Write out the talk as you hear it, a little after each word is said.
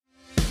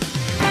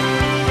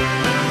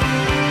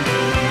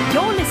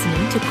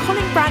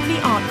Colin Bradley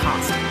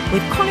Artcast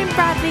with Colin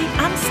Bradley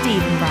and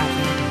Stephen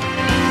Bradley.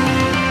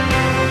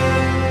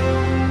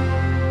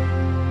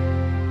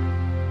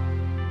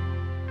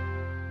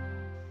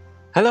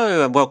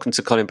 Hello and welcome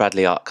to Colin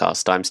Bradley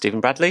Artcast. I'm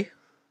Stephen Bradley.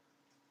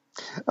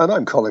 And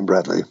I'm Colin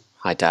Bradley.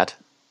 Hi, Dad.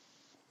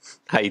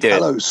 How you doing?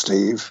 Hello,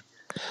 Steve.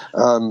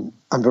 I'm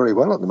very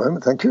well at the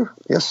moment, thank you.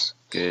 Yes.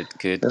 Good.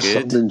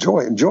 I'm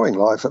enjoying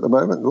life at the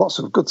moment. Lots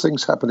of good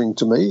things happening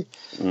to me,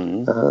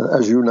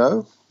 as you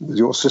know, with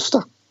your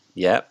sister.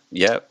 Yep.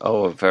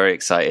 Oh, very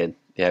exciting.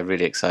 Yeah,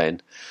 really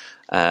exciting.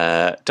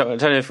 Don't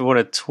know if we want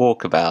to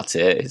talk about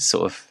it. It's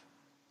sort of...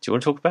 Do you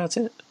want to talk about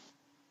it?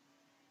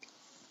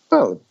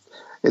 Well,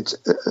 it's...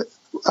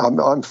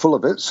 I'm full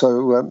of it,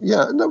 so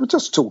we'll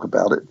just talk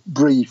about it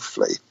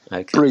briefly.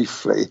 Okay.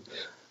 Briefly.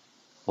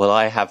 Well,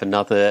 I have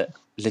another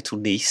little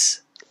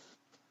niece.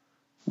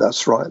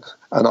 That's right.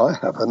 And I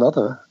have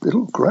another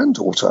little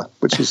granddaughter,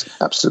 which is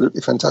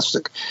absolutely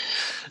fantastic.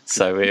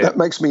 So that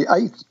makes me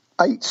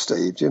eight,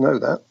 Steve. Do you know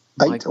that?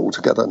 Eight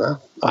altogether now.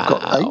 I've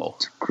got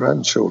 8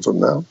 grandchildren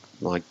now.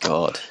 My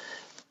God.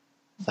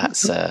 That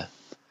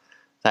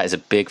is a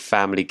big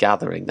family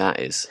gathering, that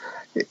is.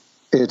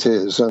 It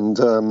is. And,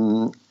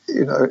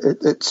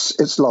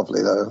 it's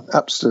lovely, though.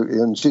 Absolutely.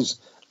 And she's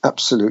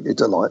absolutely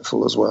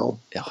delightful as well.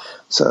 Oh,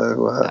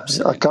 so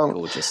absolutely I can't...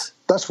 gorgeous.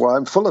 That's why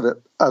I'm full of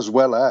it, as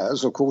well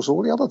as, of course,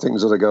 all the other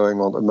things that are going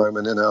on at the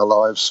moment in our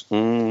lives.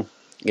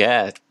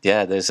 Yeah,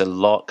 there's a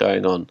lot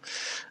going on.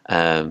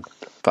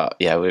 But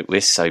yeah,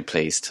 we're so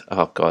pleased.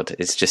 Oh God,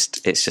 it's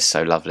just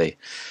so lovely.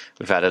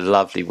 We've had a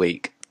lovely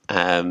week.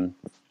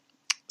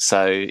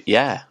 So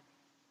yeah,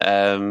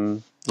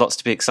 lots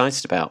to be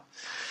excited about.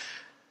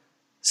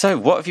 So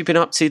what have you been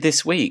up to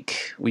this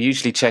week? We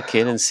usually check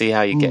in and see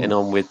how you're getting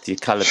on with your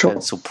coloured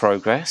pencil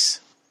progress.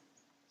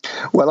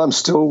 Well, I'm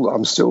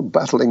still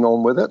battling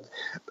on with it.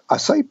 I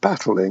say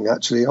battling,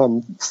 actually.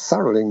 I'm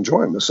thoroughly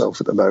enjoying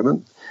myself at the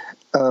moment.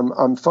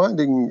 I'm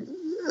finding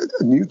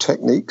new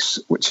techniques,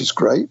 which is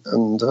great,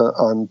 and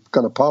I'm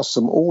going to pass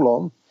them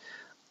all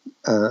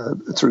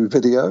on through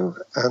video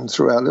and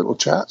through our little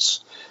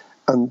chats,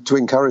 and to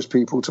encourage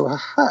people to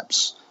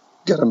perhaps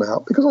get them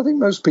out, because I think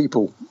most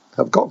people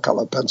have got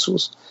coloured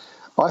pencils.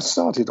 I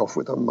started off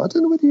with them. I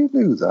don't know whether you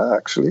knew that,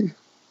 actually.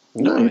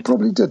 No, you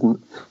probably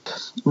didn't.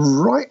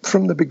 Right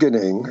from the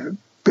beginning,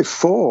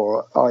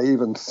 before I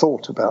even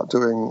thought about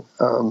doing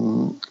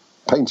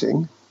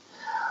painting,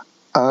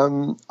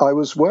 I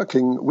was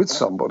working with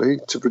somebody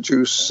to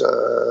produce,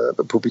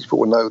 people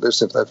will know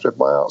this if they've read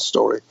my art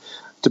story,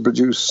 to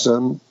produce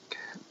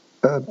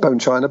bone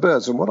china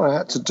birds. And what I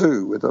had to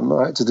do with them,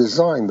 I had to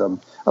design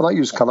them. And I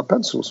used coloured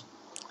pencils.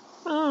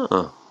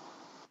 Oh,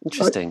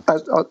 interesting.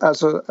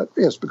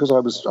 Yes, because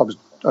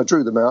I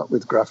drew them out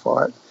with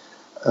graphite.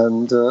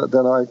 And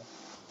then I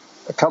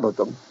coloured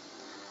them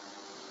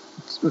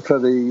for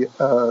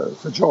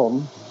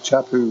John, the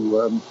chap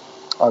who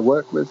I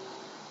work with,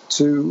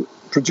 to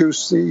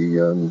produce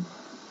the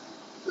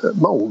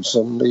moulds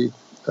and the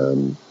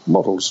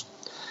models.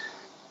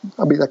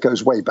 I mean, that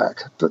goes way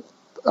back, but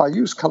I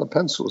used coloured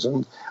pencils,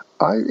 and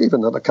I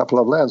even had a couple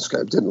of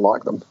landscapes. Didn't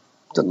like them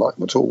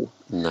at all.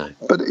 No,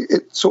 but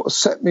it sort of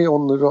set me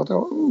on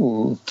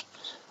the.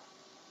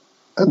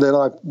 And then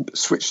I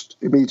switched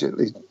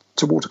immediately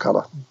to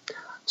watercolour.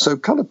 So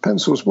coloured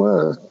pencils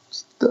were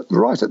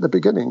right at the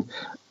beginning.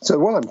 So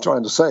what I'm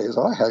trying to say is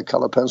I had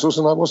coloured pencils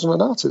and I wasn't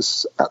an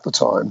artist at the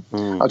time.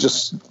 I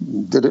just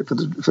did it for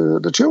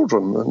the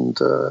children and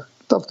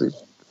loved it,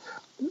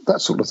 that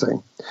sort of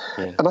thing.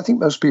 Yeah. And I think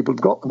most people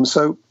have got them.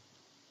 So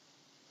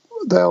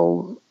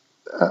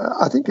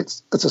I think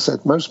it's, as I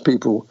said, most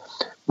people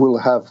will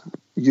have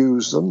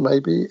used them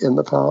maybe in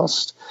the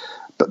past,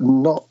 but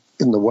not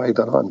in the way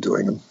that I'm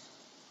doing them.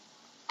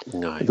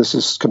 No. This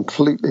is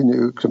completely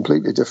new,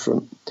 completely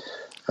different,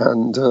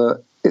 and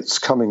it's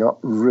coming up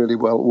really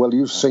well. Well,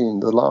 you've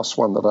seen the last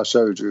one that I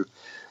showed you,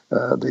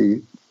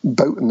 the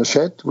boat in the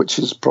shed, which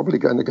is probably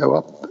going to go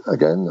up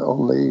again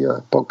on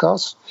the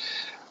podcast.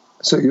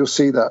 So you'll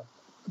see that,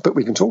 but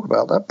we can talk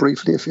about that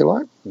briefly if you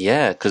like.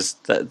 Yeah, because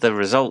the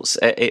results,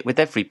 with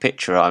every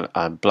picture,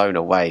 I'm blown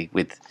away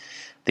with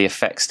the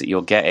effects that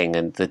you're getting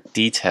and the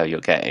detail you're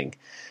getting.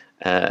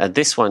 And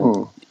this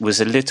one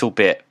was a little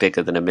bit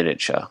bigger than a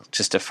miniature,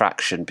 just a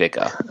fraction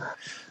bigger.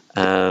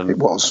 It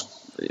was.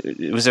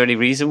 Was there any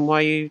reason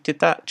why you did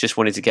that? Just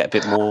wanted to get a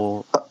bit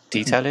more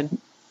detail in?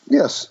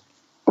 Yes.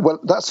 Well,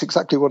 that's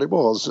exactly what it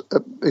was.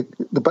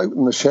 The boat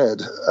in the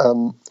shed,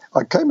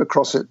 I came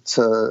across it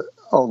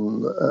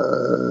on,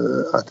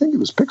 I think it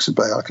was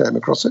Pixabay I came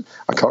across it.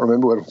 I can't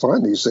remember where to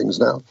find these things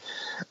now.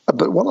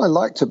 But what I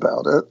liked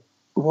about it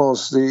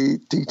was the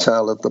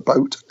detail of the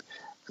boat,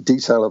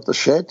 detail of the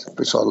shed,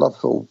 which I love,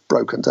 all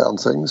broken down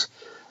things,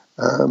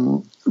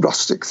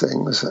 rustic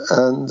things,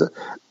 and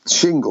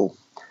shingle.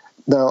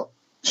 Now,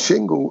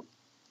 shingle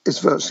is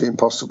virtually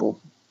impossible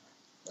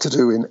to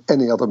do in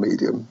any other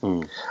medium.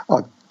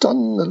 I've done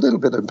a little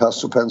bit in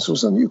pastel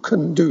pencils, and you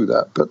can do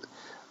that, but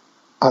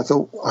I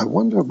thought, I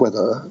wonder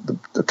whether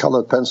the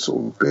coloured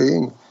pencil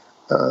being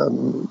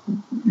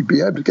you'd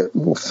be able to get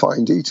more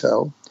fine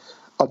detail.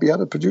 I'd be able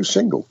to produce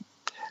single.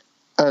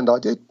 And I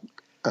did,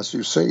 as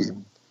you see.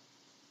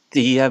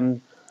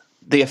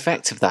 The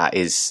effect of that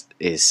is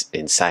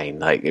insane.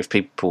 Like, if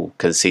people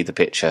can see the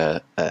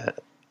picture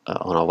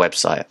on our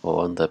website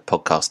or on the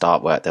podcast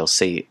artwork, they'll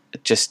see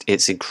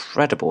it's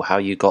incredible how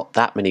you got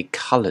that many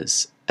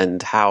colours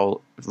and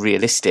how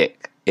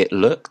realistic it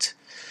looked.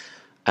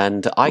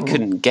 And I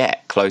couldn't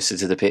get closer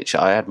to the picture.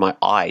 I had my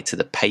eye to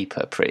the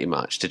paper pretty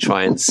much to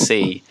try and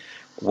see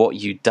what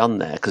you'd done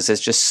there, because there's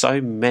just so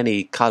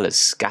many colours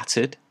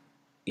scattered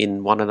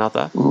in one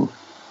another.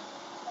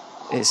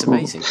 It's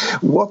amazing.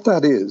 What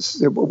it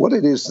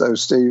is though,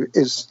 Steve,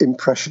 is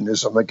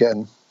impressionism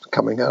again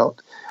coming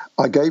out.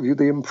 I gave you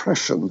the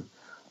impression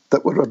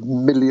that there were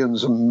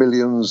millions and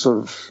millions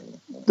of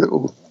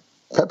little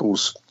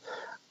pebbles,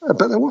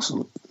 but there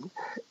wasn't.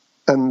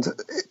 And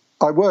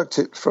I worked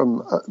it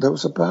from, there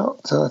was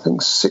about, I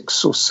think,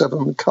 6 or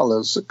 7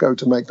 colours that go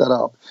to make that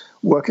up,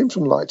 working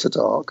from light to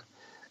dark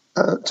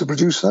to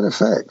produce that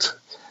effect.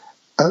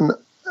 And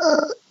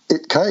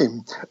it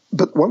came.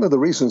 But one of the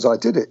reasons I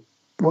did it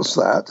was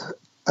that,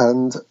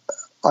 and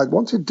I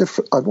wanted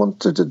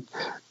to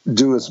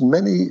do as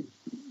many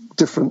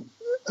different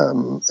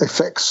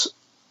effects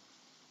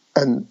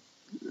and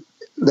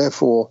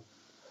therefore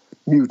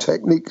new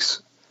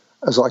techniques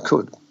as I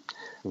could.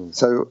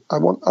 So I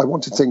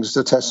wanted things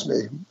to test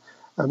me,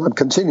 and I'm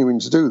continuing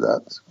to do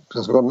that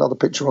because I've got another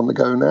picture on the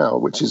go now,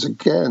 which is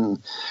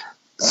again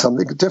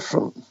something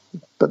different,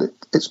 but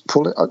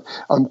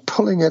I'm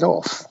pulling it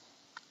off.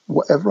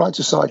 Whatever I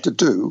decide to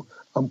do,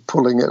 I'm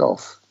pulling it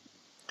off.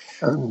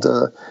 And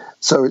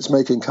so it's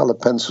making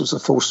coloured pencils a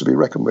force to be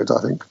reckoned with,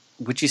 I think.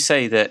 Would you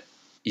say that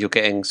you're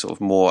getting sort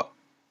of more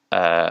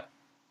au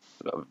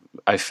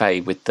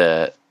fait with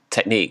the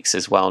techniques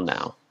as well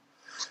now?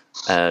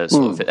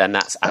 And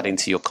that's adding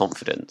to your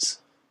confidence?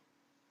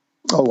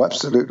 Oh,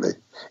 absolutely.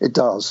 It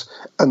does.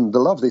 And the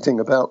lovely thing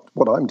about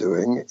what I'm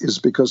doing is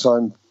because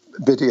I'm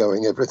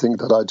videoing everything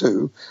that I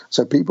do,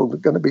 so people are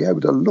going to be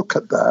able to look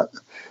at that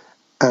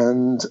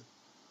and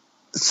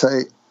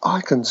say,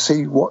 I can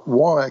see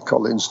why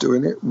Colin's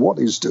doing it, what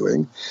he's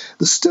doing.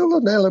 There's still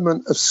an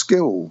element of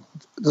skill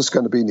that's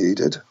going to be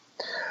needed.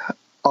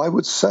 I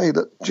would say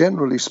that,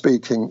 generally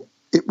speaking,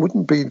 it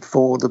wouldn't be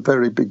for the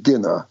very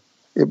beginner.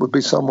 It would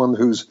be someone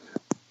who's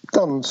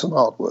done some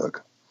artwork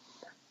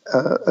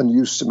and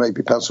used to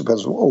maybe pencil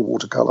or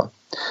watercolour.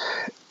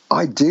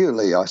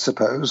 Ideally, I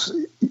suppose,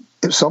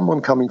 if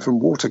someone coming from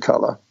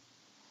watercolour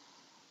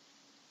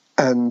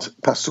and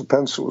pastel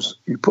pencils,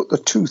 you put the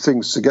two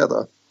things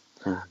together.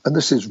 And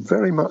this is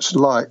very much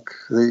like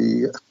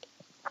the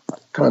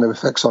kind of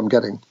effects I'm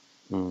getting.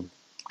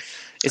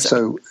 Is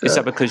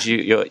that because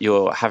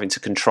you're having to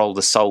control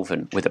the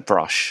solvent with a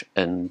brush,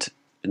 and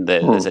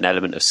there's an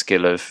element of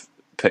skill of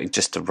putting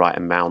just the right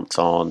amount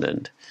on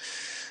and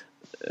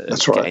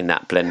that's right, getting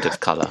that blend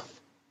of colour?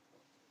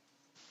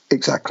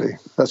 Exactly,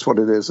 that's what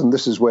it is, and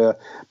this is where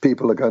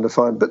people are going to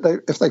find. But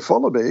if they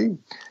follow me,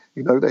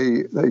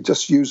 they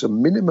just use a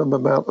minimum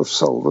amount of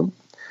solvent.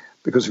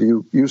 Because if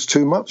you use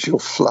too much, you'll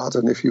flood,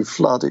 and if you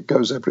flood, it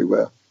goes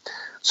everywhere.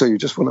 So you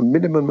just want a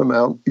minimum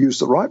amount. Use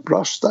the right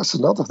brush. That's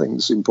another thing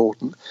that's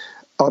important.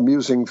 I'm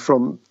using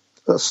from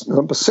a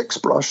number 6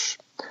 brush.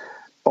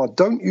 I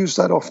don't use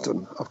that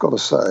often, I've got to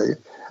say.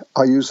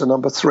 I use a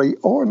number 3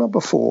 or a number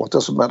 4.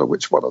 Doesn't matter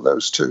which one of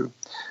those two.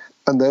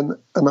 And then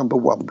a number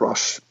 1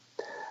 brush.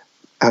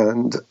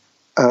 And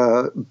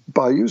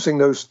by using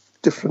those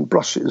different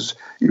brushes,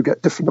 you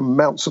get different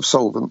amounts of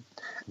solvent,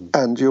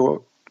 and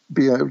you'll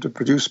be able to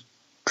produce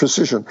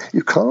precision.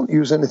 You can't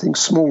use anything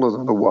smaller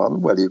than a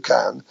 1. Well, you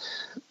can,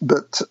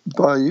 but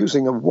by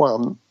using a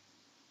 1,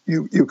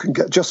 you can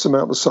get just the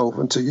amount of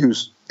solvent to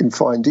use in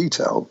fine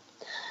detail.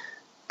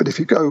 But if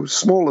you go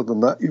smaller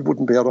than that, you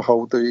wouldn't be able to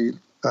hold the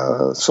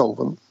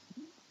solvent.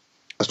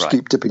 Just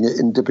keep dipping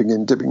in.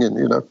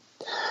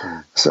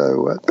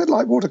 So a bit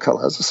like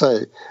watercolour, as I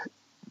say.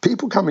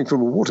 People coming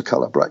from a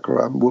watercolour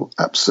background will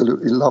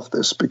absolutely love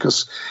this,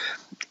 because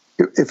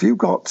if you've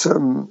got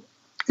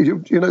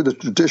the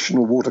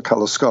traditional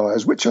watercolour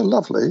skies, which are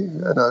lovely,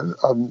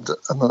 and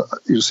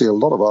you see a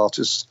lot of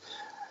artists,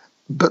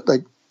 but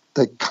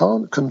they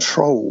can't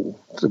control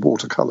the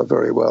watercolour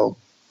very well.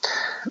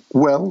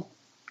 Well,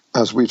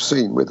 as we've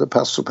seen with the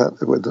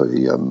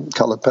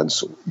coloured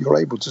pencil, you're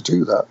able to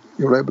do that.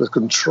 You're able to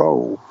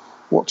control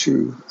what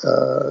you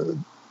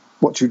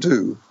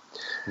do,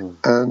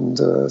 and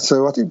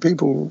so I think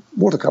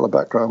watercolour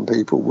background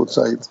people would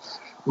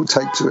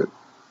take to it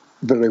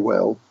very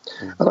well.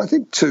 And I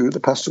think, too, the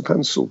pastel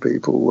pencil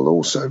people will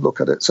also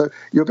look at it. So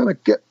you're going to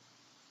get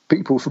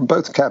people from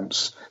both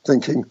camps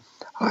thinking,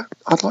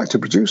 I'd like to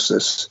produce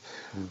this.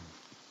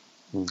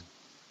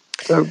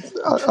 So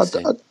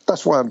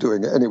that's why I'm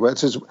doing it anyway.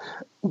 It is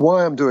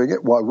why I'm doing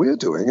it, why we're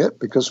doing it,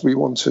 because we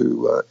want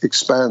to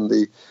expand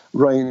the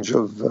range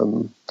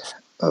of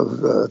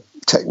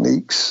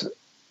techniques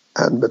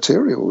and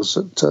materials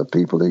that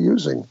people are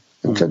using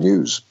and can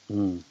use.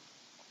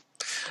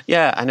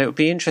 Yeah, and it would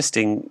be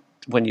interesting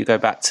when you go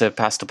back to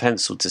pastel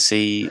pencil to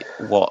see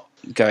what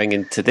going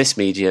into this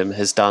medium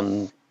has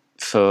done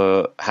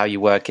for how you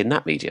work in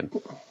that medium?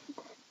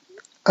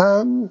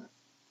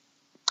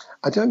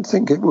 I don't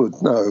think it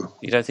would. No,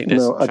 you don't think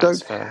there's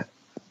transfer?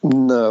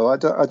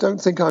 I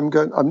don't think I'm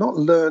not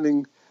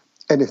learning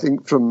anything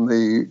from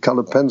the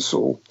coloured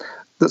pencil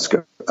that's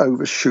going to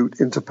overshoot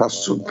into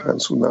pastel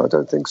pencil. No, I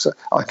don't think so.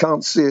 I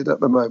can't see it at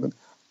the moment.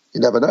 You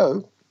never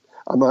know.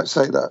 I might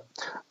say that,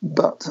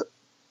 but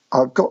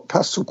I've got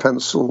pastel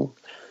pencil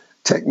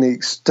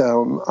techniques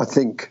down, I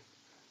think,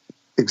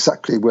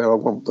 exactly where I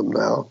want them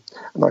now.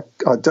 And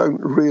I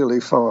don't really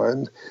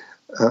find...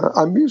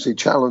 I'm usually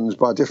challenged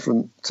by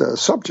different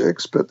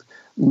subjects, but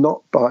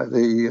not by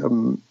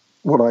the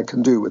what I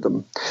can do with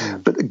them.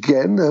 But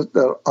again,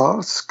 there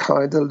are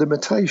kind of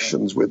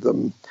limitations with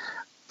them.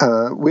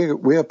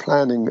 We're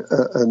planning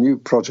a new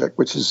project,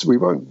 which is, we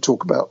won't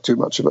talk about too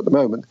much of at the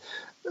moment,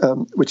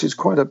 which is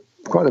quite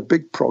a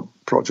big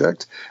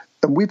project,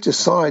 and we've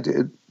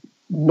decided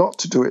not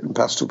to do it in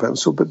pastel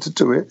pencil, but to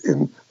do it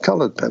in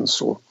coloured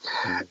pencil.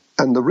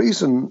 And the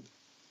reason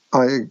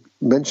I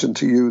mentioned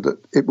to you that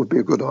it would be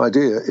a good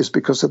idea is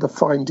because of the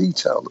fine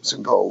detail that's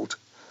involved.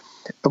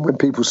 And when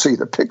people see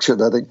the picture,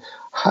 they think,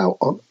 how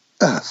on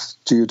earth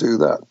do you do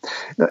that?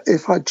 Now,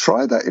 if I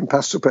tried that in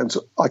pastel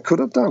pencil, I could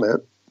have done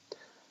it,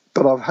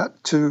 but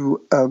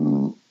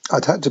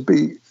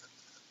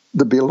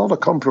there'd be a lot of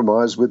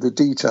compromise with the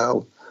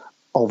detail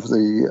of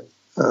the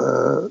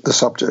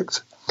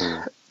subject.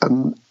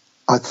 And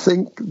I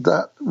think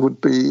that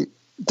would be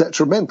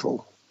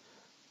detrimental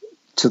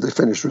to the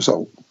finished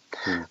result.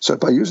 So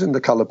by using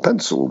the coloured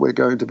pencil, we're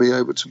going to be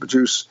able to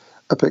produce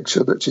a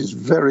picture that is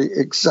very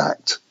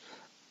exact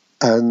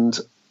and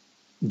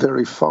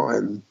very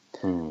fine.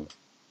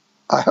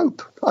 I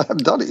hope. I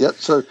haven't done it yet,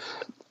 so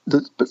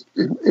but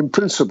in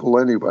principle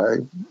anyway,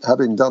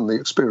 having done the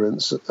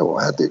experience,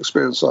 or had the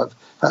experience I've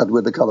had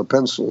with the coloured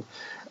pencil,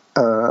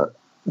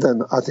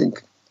 then I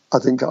think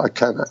I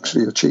can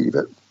actually achieve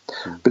it.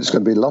 But it's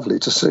going to be lovely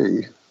to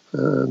see,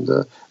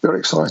 and very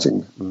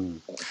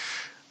exciting.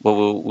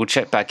 Well, we'll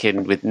check back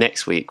in with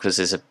next week, because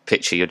there's a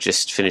picture you're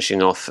just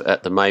finishing off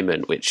at the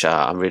moment, which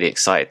I'm really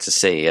excited to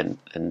see, and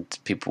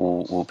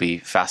people will be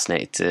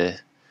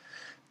fascinated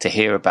to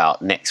hear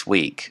about next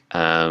week.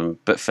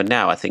 But for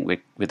now, I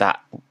think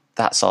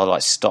that's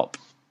our stop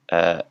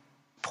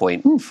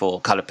point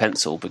for coloured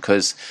pencil,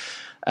 because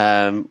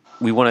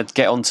we want to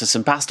get onto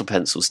some pastel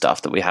pencil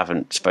stuff that we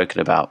haven't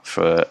spoken about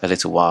for a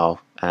little while,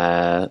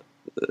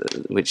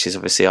 which is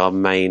obviously our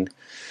main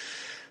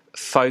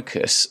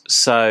focus.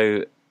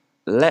 So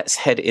let's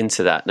head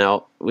into that.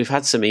 Now, we've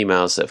had some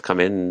emails that have come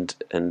in,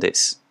 and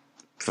it's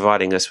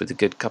providing us with a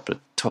good couple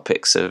of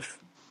topics of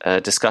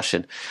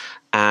discussion.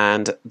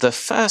 And the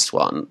first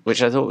one,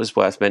 which I thought was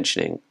worth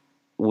mentioning,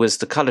 was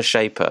the Colour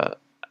Shaper.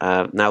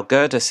 Now,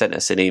 Gerda sent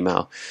us an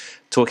email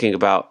talking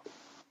about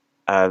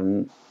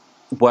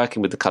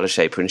working with the Colour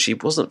Shaper, and she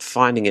wasn't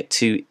finding it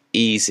too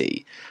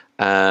easy,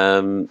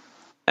 and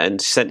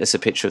sent us a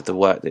picture of the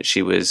work that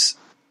she was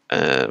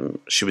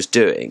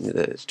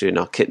doing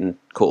our kitten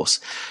course.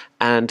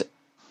 And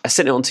I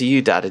sent it on to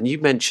you, Dad, and you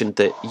mentioned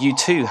that you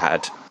too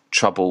had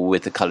trouble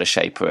with the Colour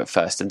Shaper at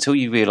first, until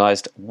you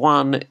realised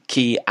one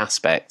key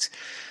aspect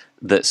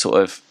that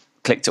sort of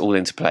clicked it all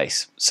into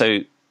place. So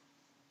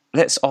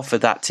let's offer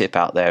that tip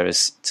out there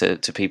as to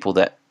people,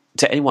 that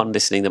to anyone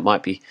listening that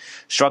might be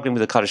struggling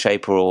with the Colour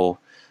Shaper, or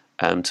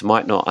to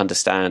might not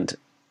understand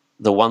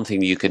the one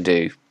thing you can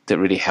do that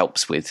really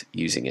helps with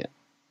using it.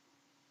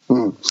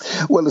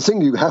 Well, the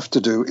thing you have to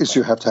do is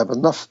you have to have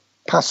enough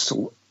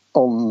pastel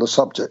on the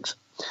subject.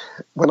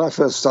 When I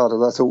first started,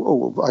 I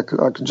thought,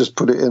 I can just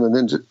put it in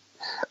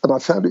and I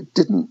found it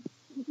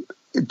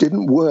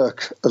didn't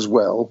work as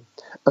well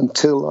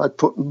until I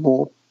put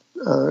more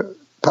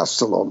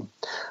pastel on.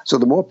 So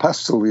the more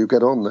pastel you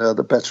get on there,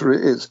 the better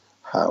it is.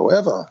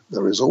 However,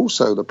 there is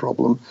also the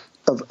problem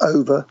of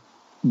over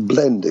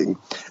blending,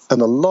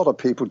 and a lot of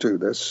people do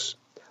this.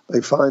 They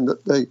find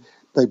that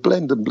they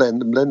blend and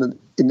blend and blend, and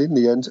in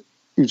the end,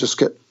 you just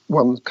get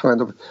one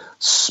kind of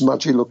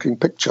smudgy-looking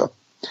picture.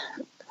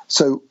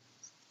 So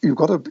you've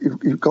got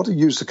to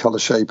use the Colour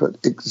Shaper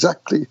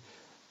exactly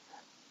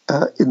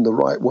in the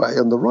right way.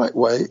 And the right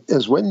way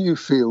is when you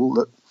feel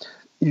that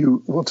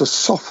you want to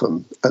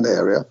soften an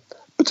area,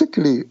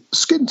 particularly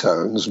skin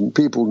tones. And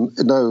people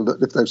know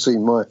that if they've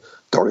seen my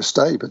Doris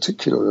Day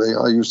particularly,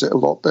 I used it a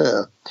lot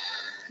there.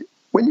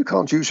 When you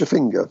can't use your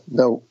finger,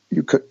 no,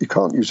 you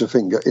can't use your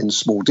finger in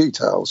small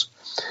details.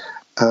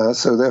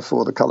 So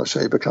therefore, the Colour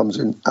Shaper comes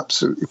in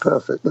absolutely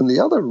perfect. And the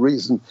other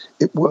reason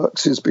it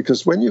works is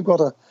because when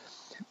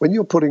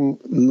you're putting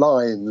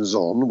lines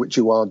on, which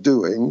you are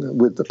doing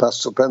with the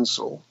pastel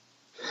pencil,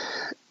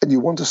 and you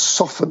want to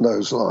soften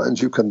those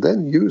lines, you can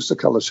then use the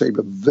Colour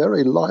Shaper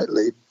very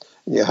lightly.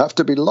 And you have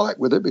to be light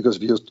with it, because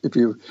if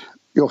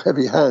you're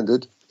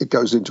heavy-handed, it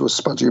goes into a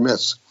smudgy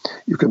mess.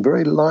 You can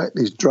very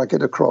lightly drag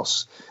it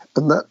across,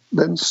 and that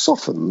then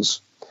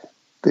softens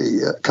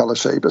the Colour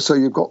Shaper. So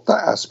you've got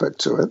that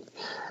aspect to it.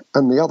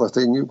 And the other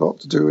thing you've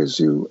got to do is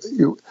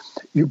you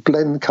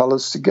blend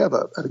colours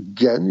together. And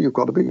again, you've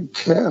got to be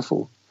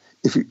careful.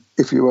 If you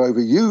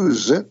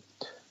overuse it,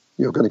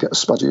 you're going to get a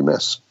smudgy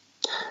mess.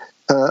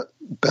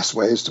 Best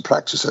way is to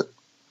practice it,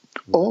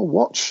 or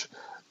watch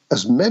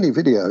as many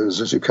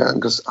videos as you can,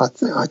 because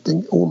I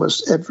think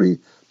almost every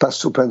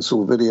pastel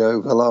pencil video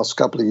over the last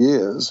couple of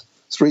years,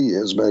 3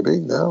 years maybe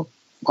now,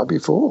 might be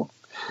 4,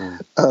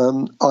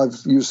 I've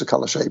used the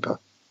colour shaper.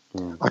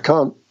 I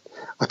can't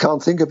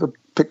think of a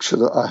picture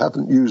that I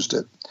haven't used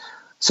it.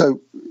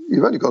 So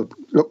you've only got to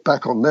look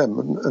back on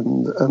them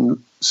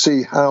and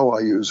see how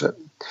I use it.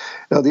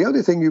 Now, the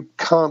only thing you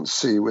can't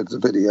see with the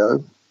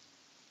video,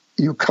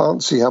 you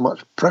can't see how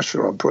much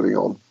pressure I'm putting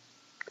on.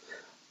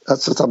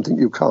 That's something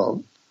you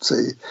can't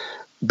see.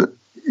 But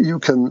you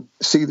can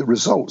see the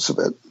results of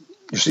it.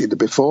 You see the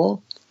before,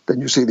 then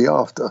you see the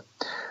after.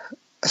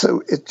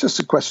 So it's just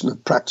a question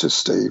of practice,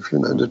 Steve.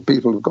 That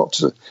people have got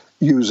to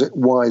use it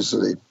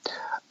wisely.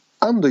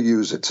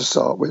 Underuse it to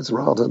start with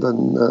rather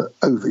than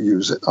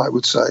overuse it, I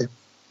would say.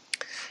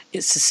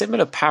 It's a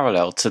similar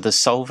parallel to the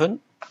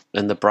solvent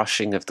and the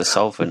brushing of the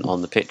solvent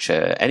on the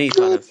picture. Any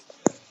kind of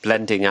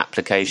blending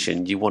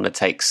application you want to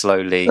take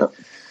slowly. Yeah.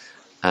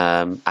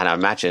 And I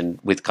imagine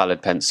with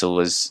coloured pencil,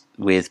 as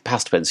with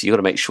pastel pencil, you've got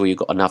to make sure you've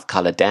got enough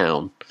colour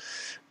down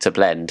to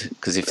blend,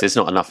 because if there's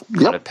not enough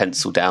coloured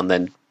pencil down,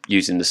 then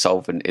using the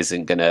solvent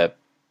isn't going to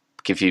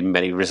give you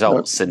many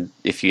results. No. And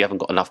if you haven't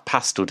got enough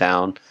pastel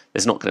down,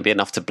 there's not going to be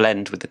enough to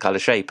blend with the colour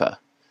shaper.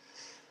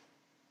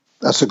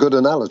 That's a good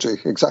analogy.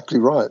 Exactly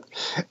right.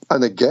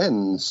 And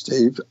again,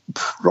 Steve,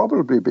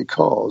 probably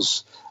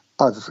because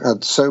I've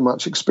had so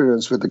much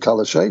experience with the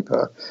colour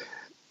shaper,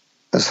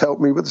 has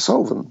helped me with the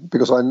solvent,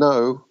 because I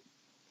know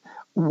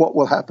what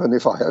will happen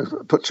if I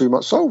put too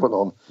much solvent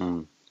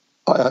on.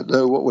 I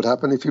know what would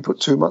happen if you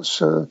put too much,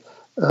 too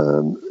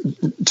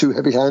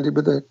heavy-handed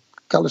with the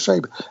colour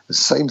shaper. The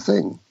same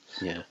thing.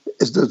 Yeah.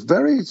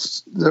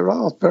 There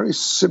are very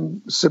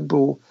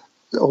simple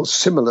or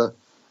similar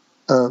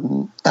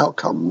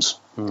outcomes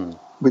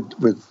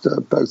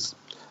with both.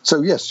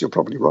 So yes, you're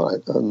probably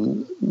right.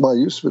 My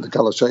use with the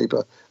colour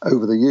shaper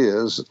over the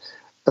years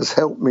has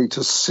helped me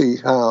to see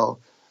how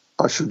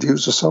I should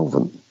use a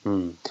solvent,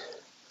 and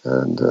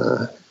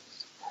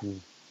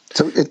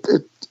so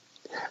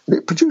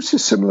it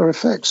produces similar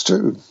effects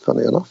too.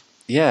 Funny enough,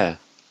 yeah.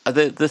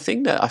 The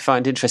thing that I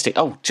find interesting,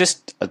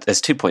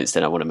 there's 2 points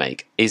then I want to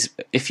make, is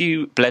if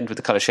you blend with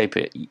the colour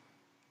shaper,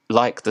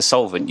 like the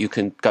solvent, you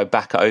can go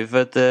back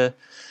over the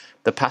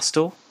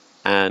pastel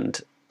and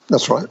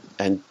that's right,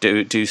 and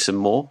do some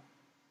more.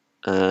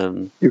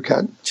 You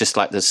can, just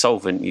like the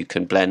solvent, you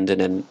can blend and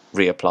then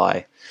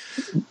reapply,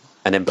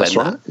 and then blend that's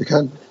right. that. You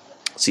can.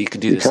 So you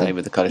can do the same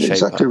with the colour shaper.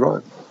 Exactly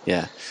right.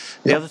 Yeah.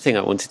 The other thing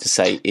I wanted to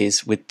say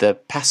is with the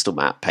pastel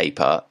matte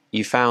paper,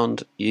 you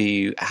found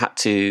you had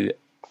to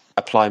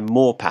apply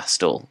more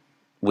pastel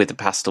with the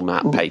pastel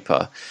matte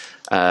paper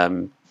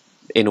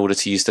in order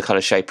to use the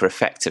colour shaper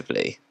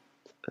effectively.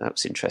 That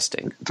was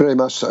interesting. Very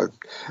much so.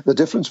 The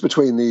difference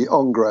between the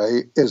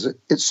Ingres is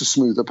it's a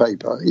smoother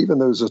paper, even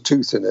though there's a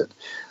tooth in it.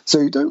 So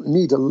you don't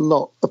need a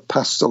lot of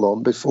pastel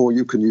on before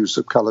you can use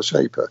the colour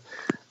shaper.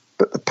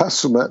 But the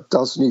pastel matte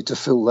does need to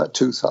fill that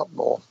tooth up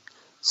more.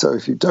 So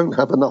if you don't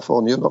have enough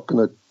on, you're not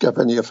going to have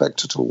any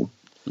effect at all.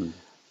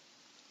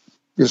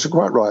 Yes, you're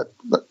quite right.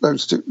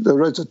 Those two,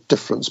 there is a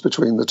difference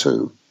between the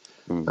two.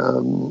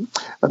 And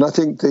I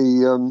think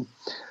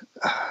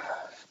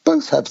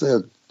both have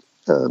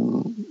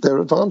their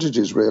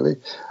advantages, really.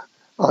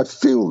 I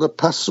feel that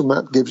pastel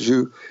matte gives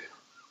you,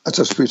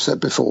 as we've said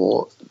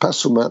before,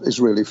 pastel matte is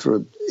really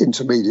for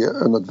intermediate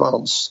and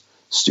advanced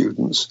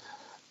students,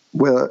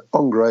 where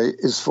Ingres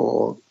is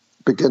for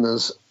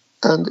beginners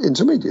and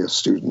intermediate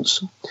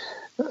students,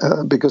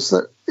 because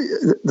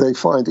they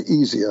find it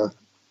easier.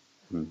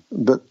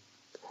 But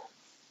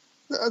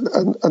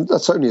and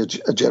that's only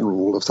a general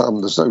rule of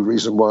thumb. There's no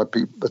reason why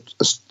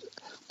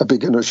a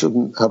beginner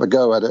shouldn't have a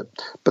go at it,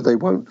 but they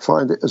won't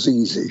find it as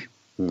easy.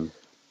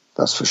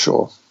 That's for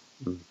sure.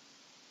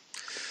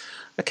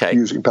 Okay.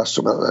 Using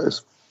pastel matte, that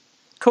is.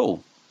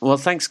 Cool. Well,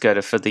 thanks,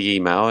 Gerda, for the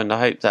email, and I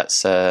hope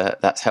that's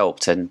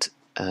helped. And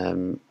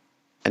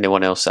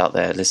anyone else out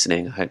there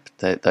listening, I hope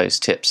that those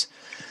tips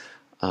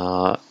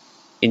are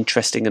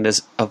interesting and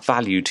of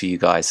value to you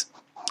guys.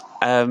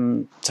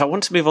 So I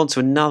want to move on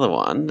to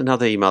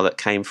another email that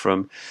came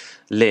from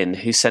Lynn,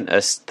 who sent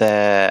us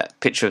their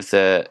picture of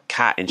the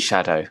cat in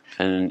shadow,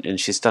 and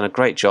she's done a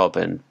great job,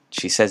 and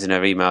she says in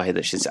her email here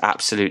that she's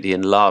absolutely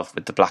in love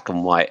with the black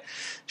and white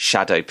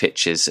shadow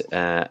pictures,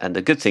 and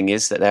the good thing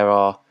is that there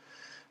are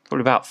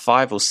probably about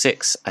 5 or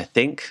 6, I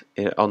think,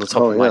 on the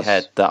top of my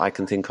head that I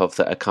can think of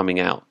that are coming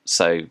out.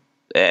 So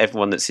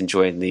everyone that's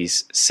enjoying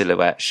these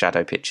silhouette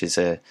shadow pictures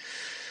are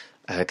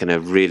going to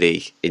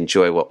really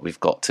enjoy what we've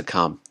got to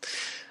come.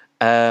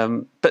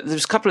 But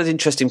there's a couple of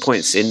interesting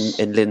points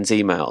in Lynn's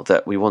email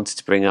that we wanted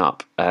to bring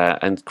up,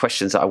 and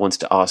questions that I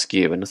wanted to ask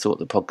you, and I thought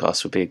the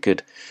podcast would be a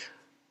good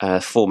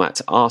format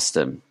to ask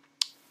them.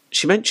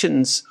 She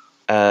mentions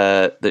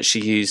that she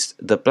used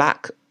the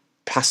black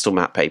pastel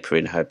matte paper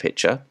in her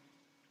picture,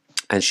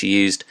 and she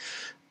used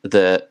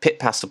the Pitt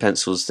pastel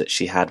pencils that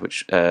she had,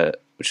 which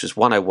was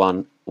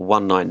 101,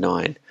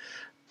 199,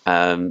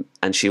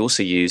 and she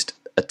also used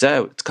a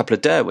couple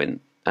of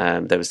Derwent.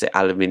 There was the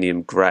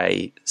aluminium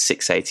grey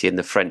 680 and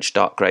the French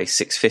dark grey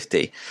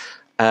 650.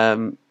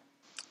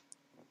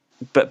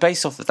 But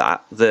based off of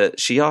that,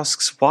 she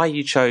asks why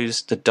you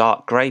chose the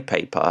dark grey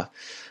paper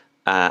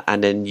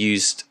and then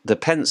used the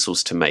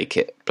pencils to make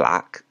it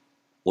black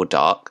or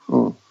dark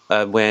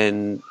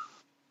when,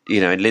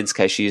 in Lynn's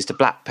case, she used a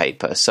black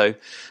paper. So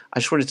I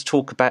just wanted to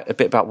talk a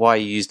bit about why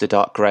you used the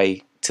dark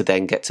grey to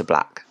then get to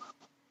black.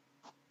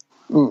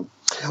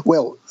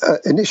 Well,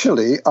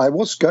 initially I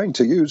was going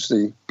to use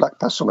the black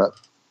pastel matte,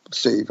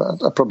 Steve.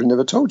 I probably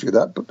never told you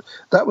that, but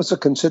that was a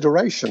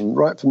consideration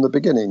right from the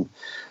beginning.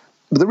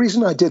 But the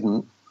reason I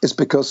didn't is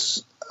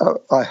because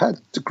I had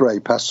the grey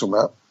pastel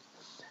matte,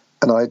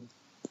 and I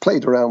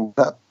played around with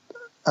that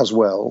as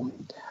well.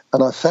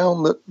 And I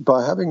found that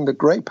by having the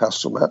grey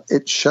pastel matte,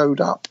 it showed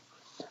up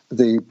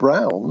the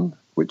brown,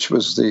 which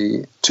was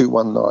the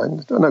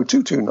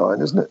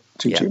 229, isn't it?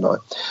 229.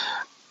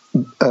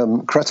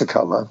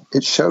 Cretacolor,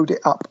 it showed it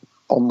up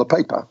on the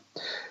paper.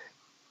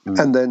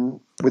 And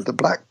then with the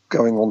black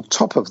going on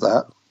top of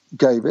that,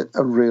 gave it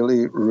a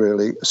really,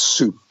 really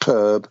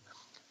superb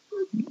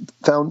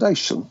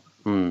foundation,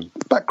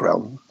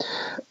 background.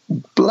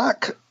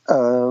 Black,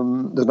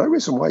 there's no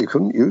reason why you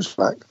couldn't use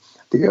black.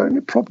 The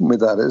only problem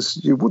with that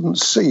is you wouldn't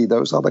see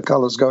those other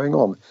colours going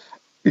on.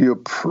 You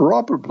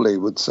probably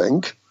would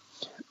think,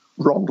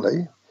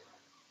 wrongly,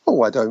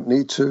 I don't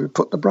need to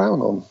put the brown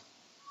on.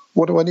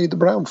 What do I need the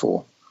brown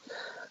for?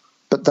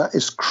 But that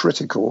is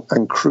critical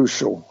and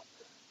crucial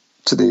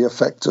to the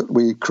effect that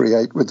we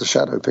create with the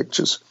shadow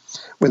pictures.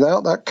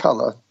 Without that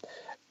colour,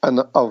 and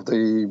of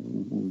the,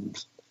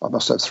 I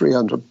must have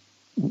 300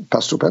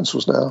 pastel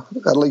pencils now,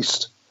 at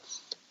least,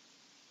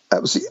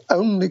 that was the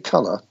only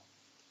colour,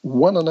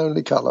 one and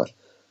only colour,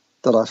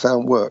 that I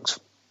found worked.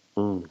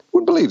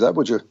 Wouldn't believe that,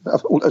 would you?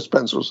 All those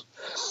pencils.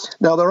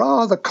 Now, there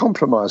are the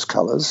compromise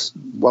colours,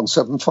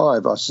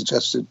 175 I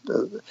suggested,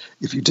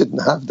 if you didn't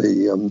have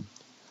the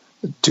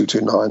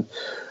 229,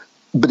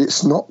 but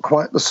it's not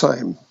quite the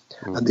same.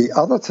 And the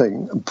other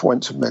thing, and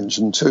point to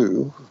mention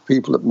too,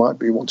 people that might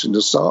be wanting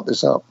to start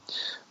this up,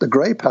 the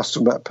grey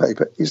pastel matte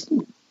paper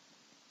isn't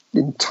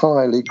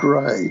entirely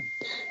grey.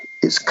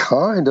 It's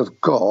kind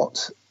of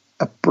got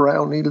a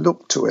browny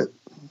look to it.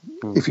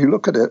 If you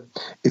look at it,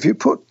 if you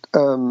put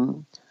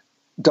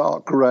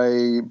dark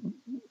grey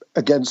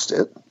against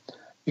it,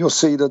 you'll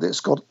see that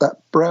it's got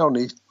that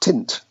browny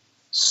tint,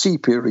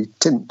 sepia-y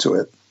tint to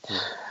it.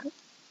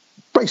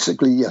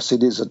 Basically, yes,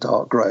 it is a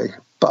dark grey,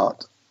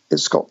 but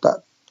it's got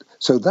that.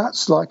 So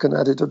that's like an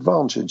added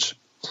advantage.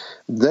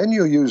 Then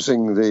you're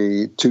using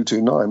the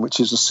 229, which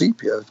is a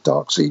sepia,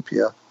 dark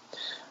sepia.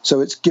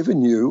 So it's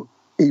given you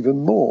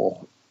even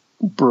more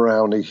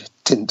browny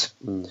tint.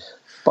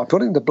 By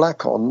putting the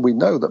black on, we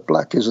know that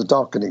black is a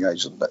darkening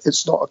agent.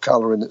 It's not a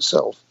colour in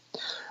itself.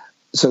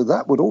 So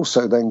that would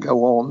also then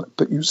go on,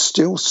 but you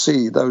still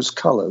see those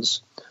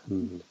colours,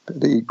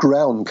 the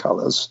ground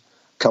colours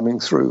coming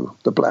through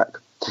the black.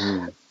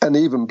 And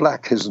even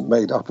black isn't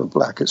made up of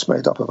black, it's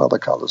made up of other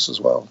colours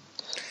as well.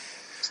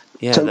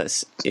 Yeah, so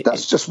that's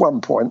just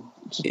one point.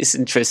 It's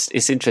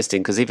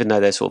interesting because even though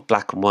they're sort of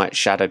black and white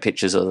shadow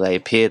pictures, or they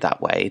appear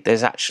that way,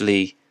 there's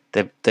actually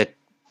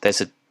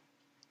there's a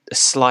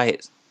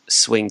slight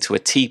swing to a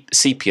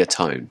sepia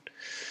tone.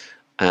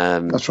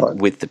 That's right.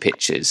 With the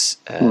pictures,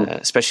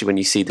 especially when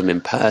you see them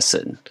in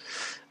person,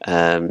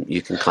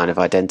 you can kind of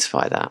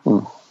identify that.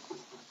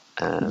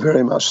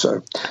 Very much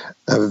so.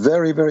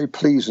 Very, very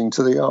pleasing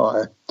to the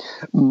eye.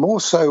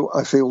 More so,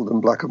 I feel,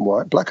 than black and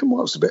white. Black and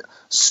white was a bit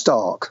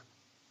stark.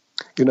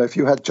 If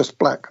you had just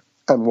black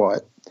and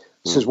white,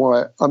 this is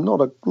why I'm not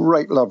a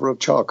great lover of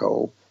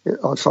charcoal.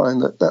 I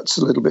find that that's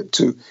a little bit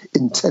too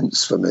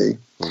intense for me,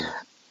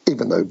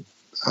 even though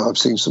I've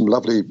seen some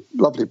lovely,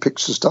 lovely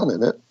pictures done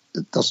in it.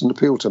 It doesn't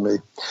appeal to me.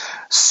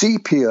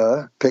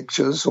 Sepia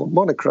pictures or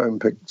monochrome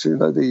pictures,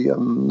 not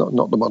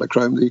the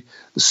monochrome, the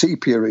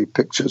sepia-y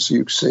pictures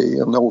you see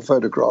in old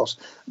photographs,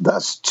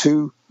 that's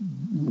too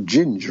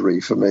gingery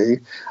for me.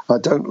 I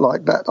don't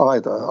like that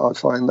either. I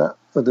find that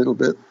a little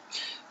bit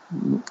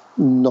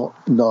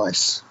not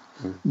nice.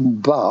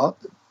 But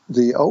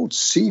the old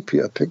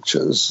sepia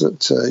pictures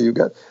that you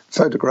get,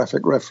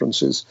 photographic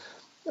references,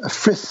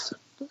 Frith,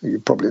 you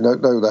probably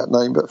don't know that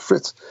name, but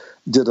Frith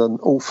did an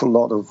awful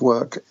lot of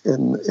work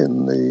in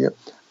the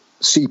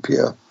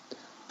sepia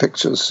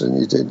pictures, and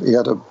he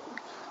had of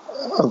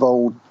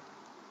old,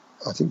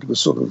 I think it was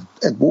sort of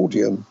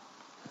Edwardian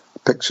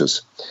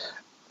pictures,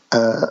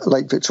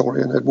 late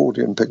Victorian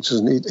Edwardian pictures,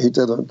 and he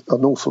did an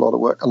awful lot of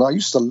work, and I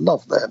used to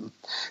love them,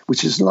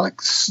 which is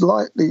like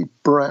slightly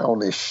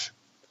brownish,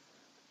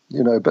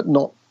 but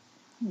not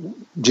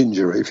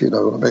gingery, if you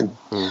know what I mean.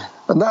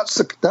 And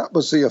that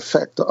was the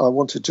effect that I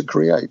wanted to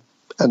create.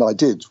 And I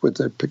did with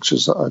the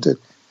pictures that I did.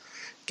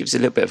 Gives a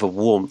little bit of a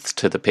warmth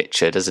to the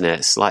picture, doesn't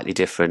it? Slightly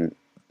different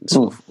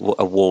sort of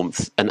a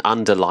warmth, an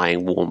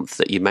underlying warmth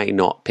that you may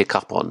not pick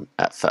up on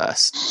at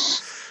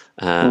first,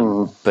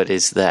 but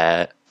is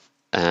there.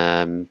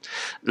 To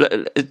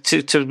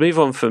move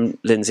on from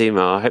Lynn's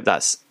email, I hope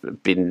that's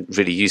been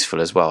really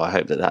useful as well. I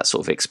hope that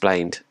sort of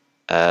explained.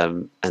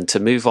 And to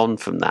move on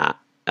from that,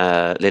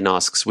 Lynn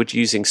asks, would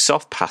using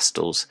soft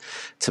pastels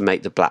to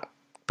make the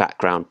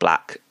background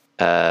black,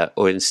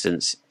 or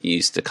instance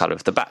use the colour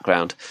of the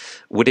background,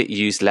 would it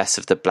use less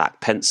of the black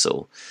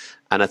pencil?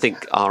 And I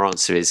think our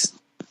answer is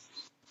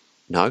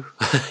no.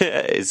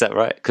 Is that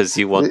right? Because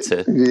you want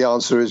to... The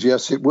answer is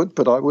yes, it would,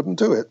 but I wouldn't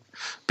do it.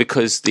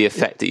 Because the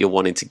effect that you're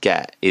wanting to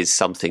get is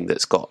something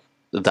that's got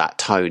that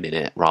tone in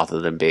it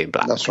rather than being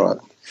black. That's right.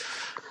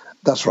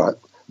 That's right.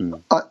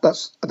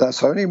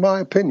 That's only my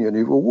opinion.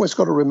 You've always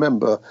got to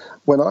remember,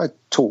 when I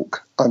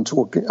talk, I'm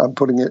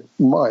putting it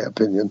my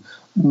opinion,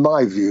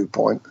 my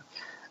viewpoint,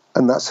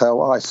 and that's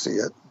how I see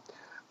it.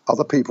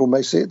 Other people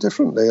may see it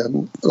differently,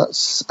 and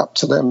that's up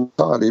to them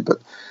entirely. But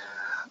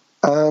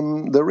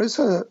there is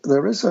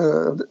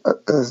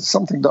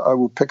something that I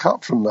will pick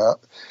up from that.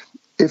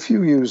 If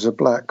you use a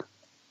black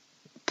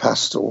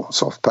pastel,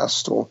 soft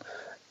pastel,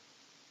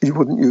 you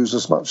wouldn't use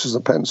as much as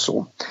a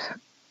pencil.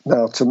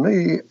 Now, to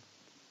me,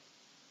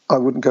 I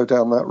wouldn't go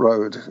down that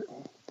road.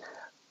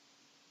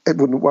 It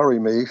wouldn't worry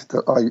me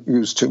that I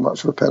used too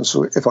much of a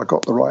pencil if I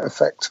got the right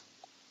effect.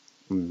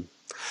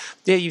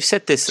 Yeah, you've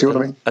said this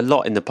a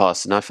lot in the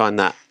past, and I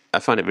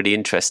find it really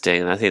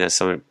interesting, and I think that's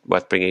something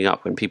worth bringing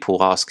up when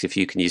people ask if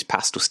you can use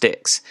pastel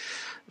sticks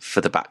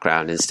for the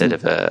background instead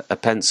of a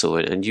pencil,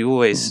 and you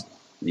always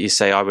you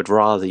say I would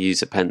rather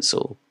use a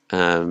pencil,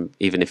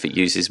 even if it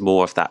uses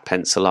more of that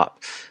pencil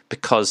up,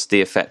 because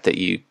the effect that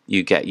you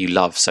get you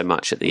love so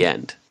much at the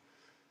end.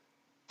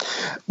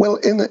 Well,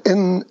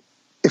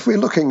 if we're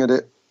looking at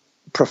it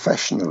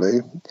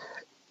professionally,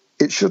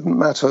 it shouldn't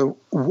matter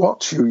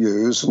what you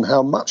use and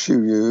how much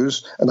you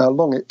use and how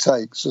long it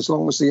takes, as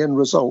long as the end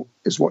result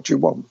is what you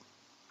want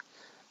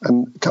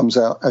and comes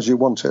out as you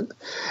want it.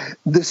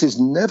 This is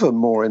never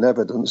more in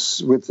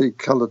evidence with the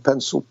coloured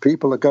pencil.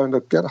 People are going to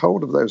get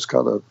hold of those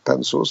coloured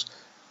pencils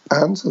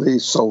and the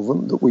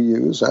solvent that we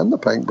use and the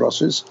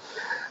paintbrushes,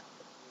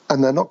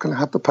 and they're not going to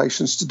have the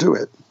patience to do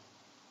it.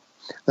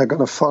 They're going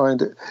to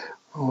find it,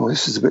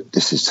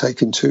 this is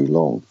taking too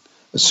long.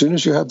 As soon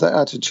as you have that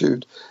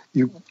attitude,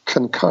 you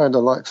can kind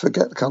of like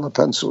forget colour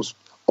pencils,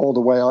 or the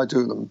way I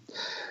do them.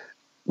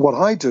 What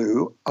I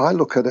do, I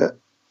look at it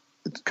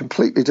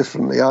completely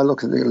differently. I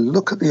look at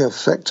the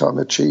effect I'm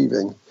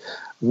achieving.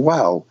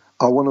 Wow,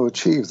 I want to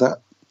achieve that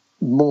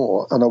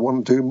more, and I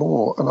want to do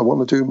more, and I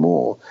want to do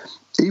more,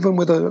 even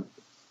with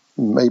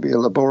maybe a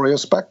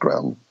laborious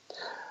background,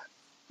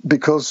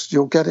 because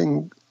you're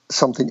getting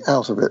something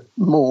out of it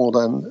more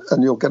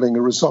and you're getting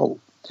a result.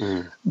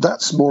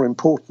 That's more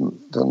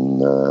important than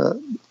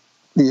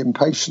the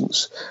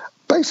impatience.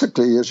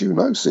 Basically, as you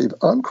know, Steve,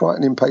 I'm quite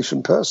an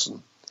impatient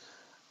person.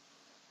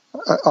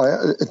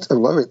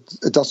 Although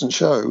it doesn't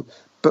show,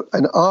 but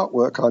in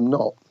artwork, I'm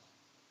not.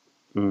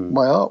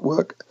 My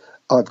artwork,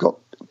 I've got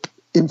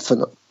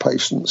infinite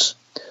patience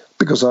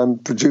because I'm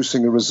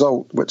producing a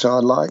result which I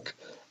like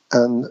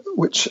and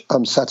which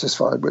I'm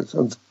satisfied with.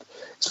 And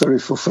it's very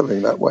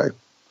fulfilling that way.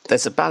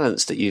 There's a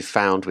balance that you've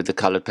found with the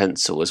coloured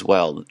pencil as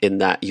well, in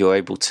that you're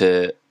able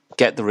to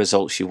get the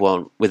results you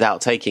want without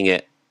taking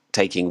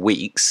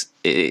weeks.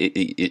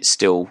 It's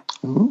still,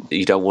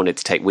 you don't want it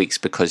to take weeks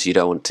because you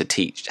don't want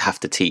to have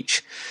to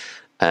teach.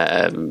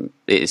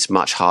 It's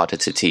much harder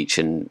to teach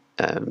and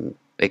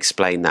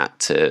explain that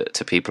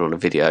to people on a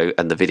video,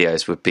 and the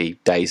videos would be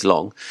days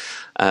long.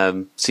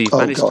 So you've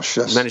managed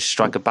to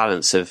strike a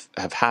balance of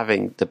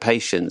having the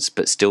patience,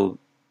 but still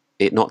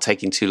it not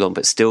taking too long,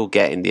 but still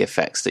getting the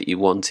effects that you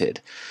wanted.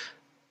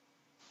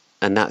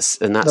 And that's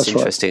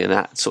interesting, right. And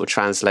that sort of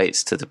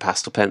translates to the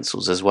pastel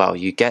pencils as well.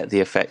 You get the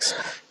effects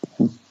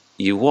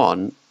you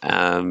want,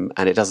 and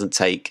it doesn't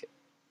take.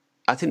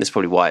 I think that's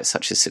probably why it's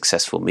such a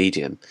successful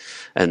medium,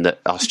 and that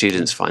our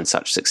students find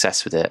such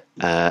success with it.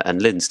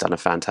 And Lynn's done a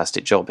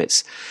fantastic job.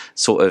 It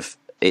sort of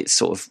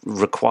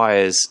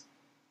requires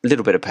a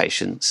little bit of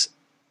patience,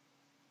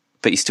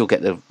 but you still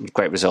get the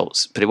great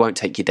results. But it won't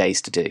take you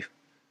days to do.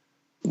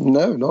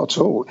 No, not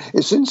at all.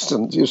 It's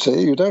instant. You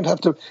see, you don't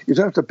have to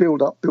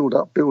build up.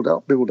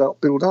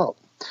 The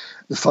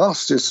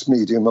fastest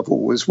medium of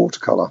all is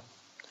watercolor.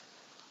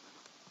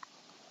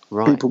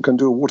 Right. People can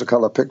do a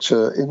watercolor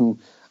picture and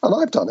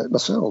I've done it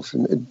myself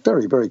in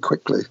very, very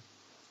quickly.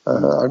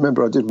 I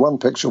remember I did one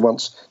picture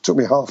once. It took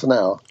me half an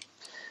hour.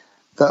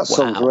 That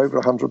sold for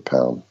over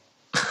 £100.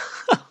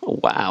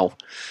 Wow,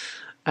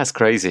 that's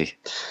crazy.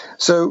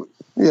 So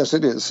yes,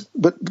 it is.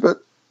 But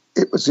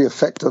it was the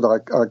effect that I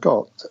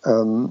got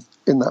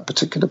in that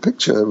particular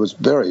picture. There was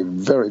very,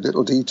 very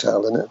little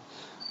detail in it,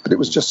 but it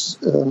was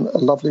just a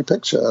lovely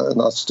picture, and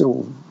I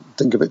still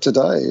think of it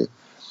today.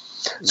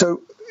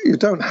 So you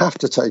don't have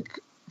to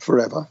take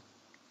forever,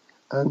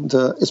 and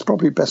it's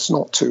probably best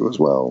not to as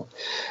well,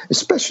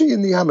 especially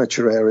in the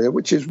amateur area,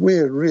 which is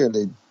we're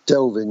really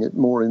delving it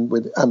more in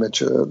with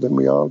amateur than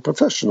we are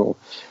professional.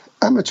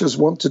 amateurs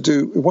want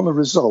a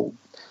result.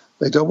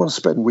 They don't want to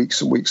spend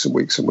weeks and weeks and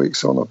weeks and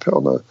weeks on a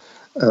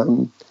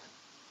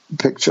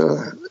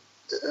picture.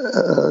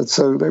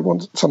 So they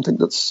want something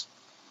that's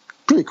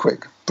pretty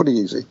quick, pretty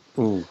easy.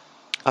 Mm.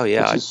 Oh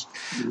yeah,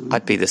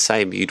 I'd be the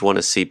same. You'd want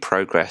to see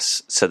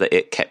progress so that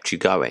it kept you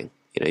going.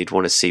 You'd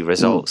want to see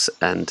results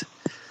and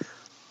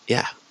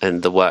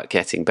the work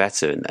getting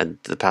better, and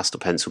the pastel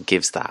pencil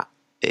gives that.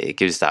 It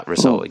gives that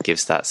result. It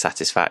gives that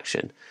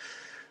satisfaction.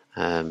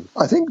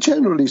 I think,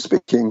 generally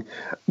speaking,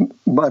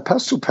 my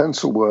pastel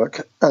pencil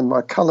work and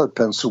my coloured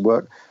pencil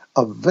work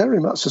are very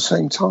much the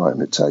same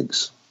time it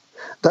takes.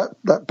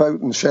 That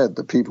boat and shed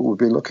that people would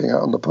be looking at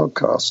on the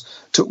podcast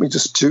took me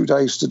just 2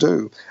 days to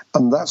do,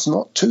 and that's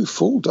not 2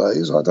 full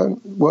days. I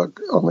don't work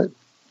on it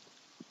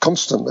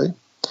constantly,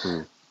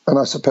 and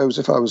I suppose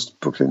if I was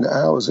putting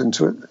hours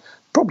into it,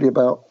 probably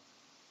about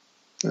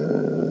 8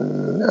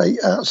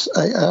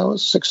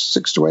 hours,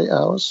 6 to 8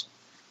 hours.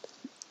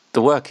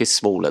 The work is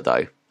smaller,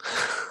 though.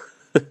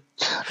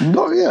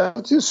 No, yeah,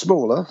 it is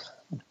smaller.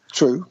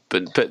 True,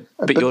 but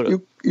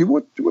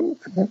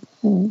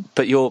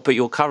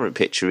your current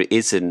picture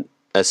isn't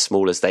as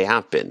small as they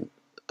have been.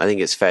 I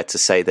think it's fair to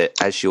say that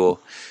as you're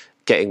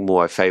getting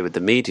more au fait with the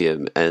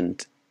medium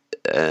and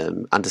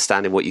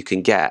understanding what you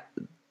can get,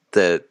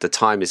 the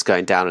time is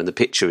going down and the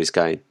picture is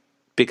going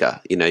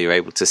bigger. You're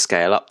able to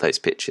scale up those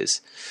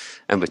pictures,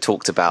 and we've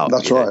talked about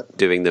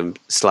doing them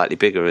slightly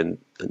bigger and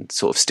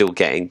sort of still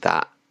getting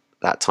that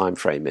time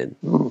frame in.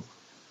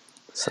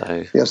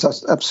 So yes,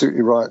 that's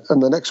absolutely right.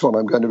 And the next one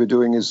I'm going to be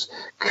doing is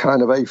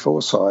kind of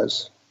A4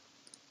 size.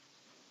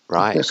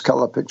 Right. This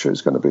colour picture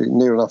is going to be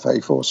near enough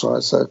A4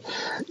 size. So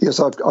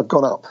yes, I've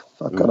gone up.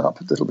 I've gone up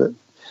a little bit.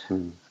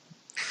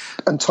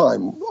 And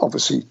time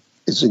obviously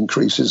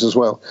increases as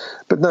well.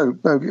 But no,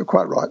 you're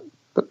quite right.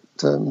 But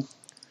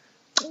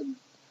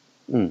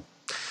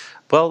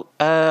well,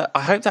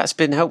 I hope that's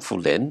been helpful,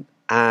 Lynn,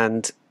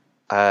 and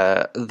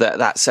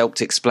that's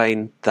helped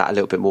explain that a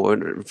little bit more.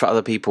 And for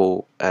other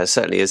people,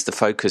 certainly as the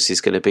focus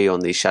is going to be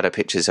on these shadow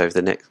pictures over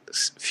the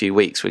next few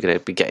weeks, we're going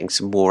to be getting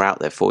some more out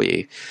there for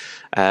you.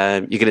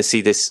 You're going to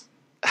see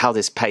how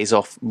this pays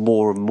off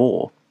more and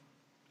more,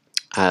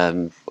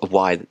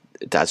 why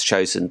Dad's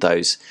chosen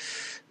those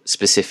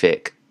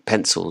specific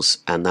pencils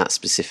and that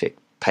specific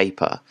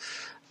paper.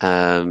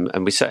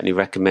 And we certainly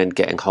recommend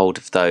getting hold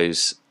of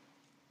those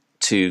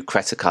 2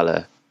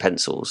 Cretacolor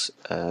pencils.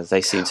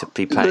 They seem to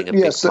be playing a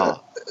big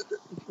part.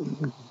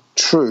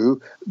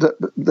 True.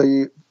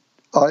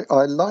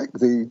 I like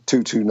the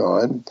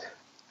 229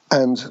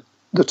 and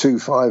the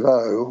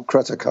 250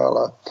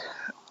 Cretacolor.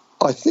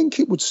 I think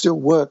it would still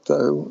work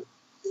though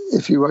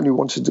if you only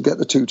wanted to get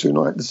the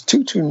 229. The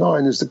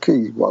 229 is the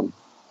key one.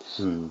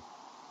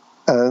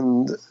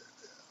 And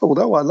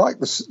although I like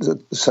the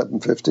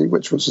 750,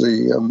 which was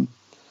the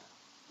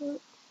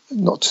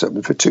not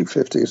 750,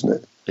 250, isn't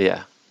it?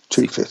 Yeah.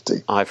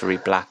 250. Ivory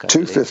black.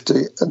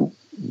 250, and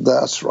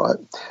that's right.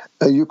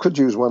 You could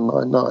use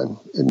 199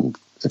 in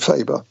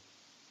Faber.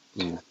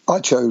 I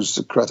chose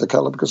the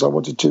Cretacolor because I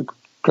wanted 2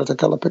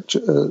 Cretacolor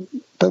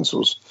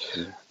pencils.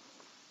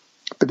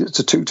 But it's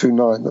a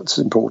 229 that's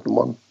the important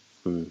one.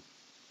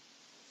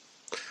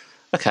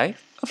 Okay,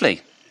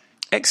 lovely.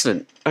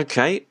 Excellent.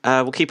 Okay,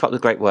 we'll keep up the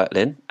great work,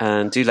 Lynn,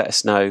 and do let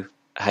us know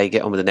how you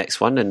get on with the next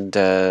one. And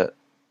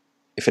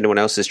if anyone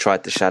else has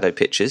tried the shadow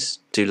pictures,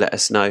 do let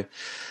us know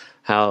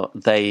how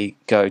they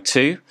go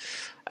too.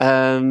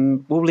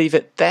 We'll leave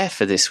it there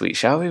for this week,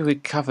 shall we? We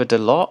covered a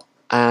lot.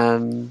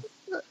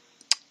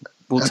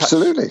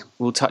 Absolutely.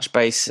 We'll touch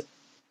base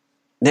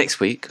next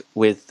week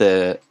with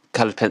the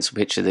coloured pencil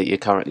picture that you're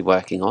currently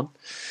working on.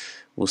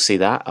 We'll see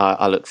that.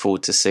 I look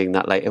forward to seeing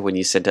that later when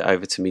you send it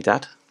over to me,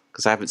 Dad,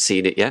 because I haven't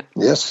seen it yet.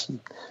 Yes.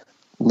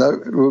 No,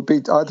 it will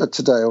be either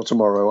today or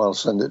tomorrow. I'll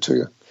send it to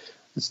you.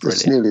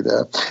 It's nearly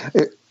there.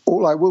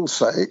 All I will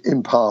say,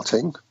 in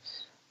parting,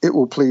 it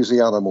will please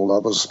the animal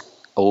lovers.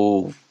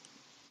 Oh,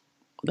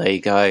 there you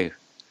go.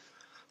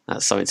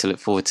 That's something to look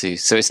forward to.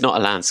 So it's not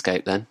a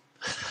landscape then?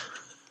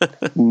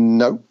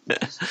 No.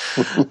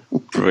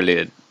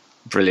 Brilliant.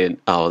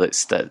 Oh,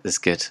 that's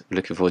good. I'm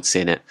looking forward to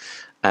seeing it.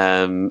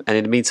 And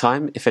in the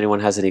meantime, if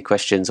anyone has any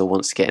questions or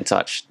wants to get in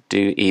touch,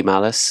 do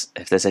email us.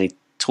 If there's any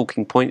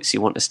talking points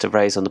you want us to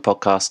raise on the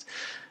podcast,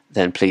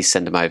 then please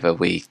send them over.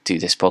 We do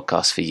this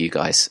podcast for you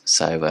guys.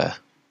 So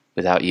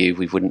without you,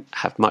 we wouldn't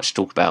have much to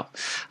talk about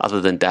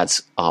other than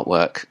Dad's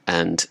artwork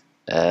and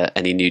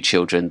any new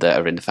children that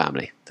are in the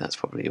family. That's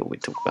probably all we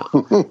talk about.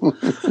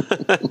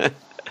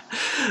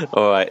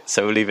 All right,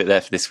 so we'll leave it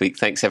there for this week.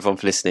 Thanks everyone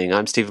for listening.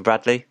 I'm Stephen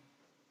Bradley.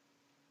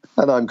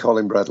 And I'm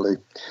Colin Bradley.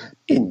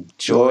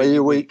 Enjoy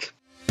your week.